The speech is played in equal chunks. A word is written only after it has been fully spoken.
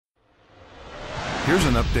Here's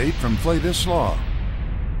an update from FLEITAS Law.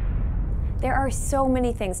 There are so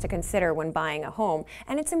many things to consider when buying a home,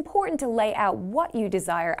 and it's important to lay out what you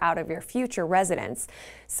desire out of your future residence.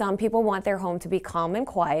 Some people want their home to be calm and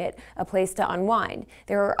quiet, a place to unwind.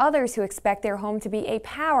 There are others who expect their home to be a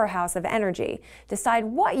powerhouse of energy. Decide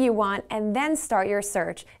what you want and then start your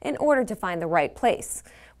search in order to find the right place.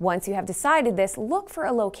 Once you have decided this, look for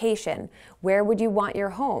a location. Where would you want your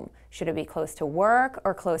home? Should it be close to work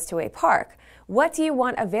or close to a park? What do you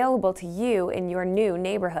want available to you in your new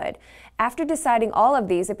neighborhood? After deciding all of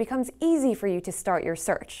these, it becomes easy for you to start your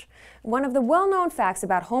search. One of the well-known facts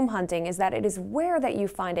about home hunting is that it is rare that you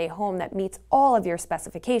find a home that meets all of your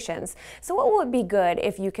specifications. So it would be good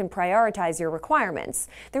if you can prioritize your requirements.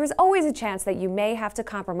 There is always a chance that you may have to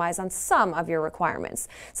compromise on some of your requirements,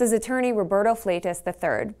 says attorney Roberto FLEITAS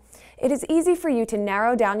III. It is easy for you to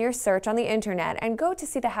narrow down your search on the internet and go to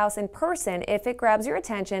see the house in person if it grabs your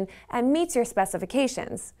attention and meets your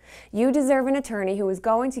specifications. You deserve an attorney who is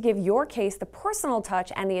going to give your case the personal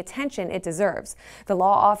touch and the attention it deserves. The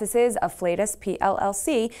law offices of FLEITAS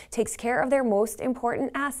PLLC takes care of their most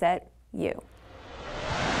important asset, you.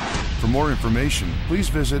 For more information, please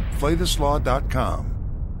visit FLEITASlaw.com.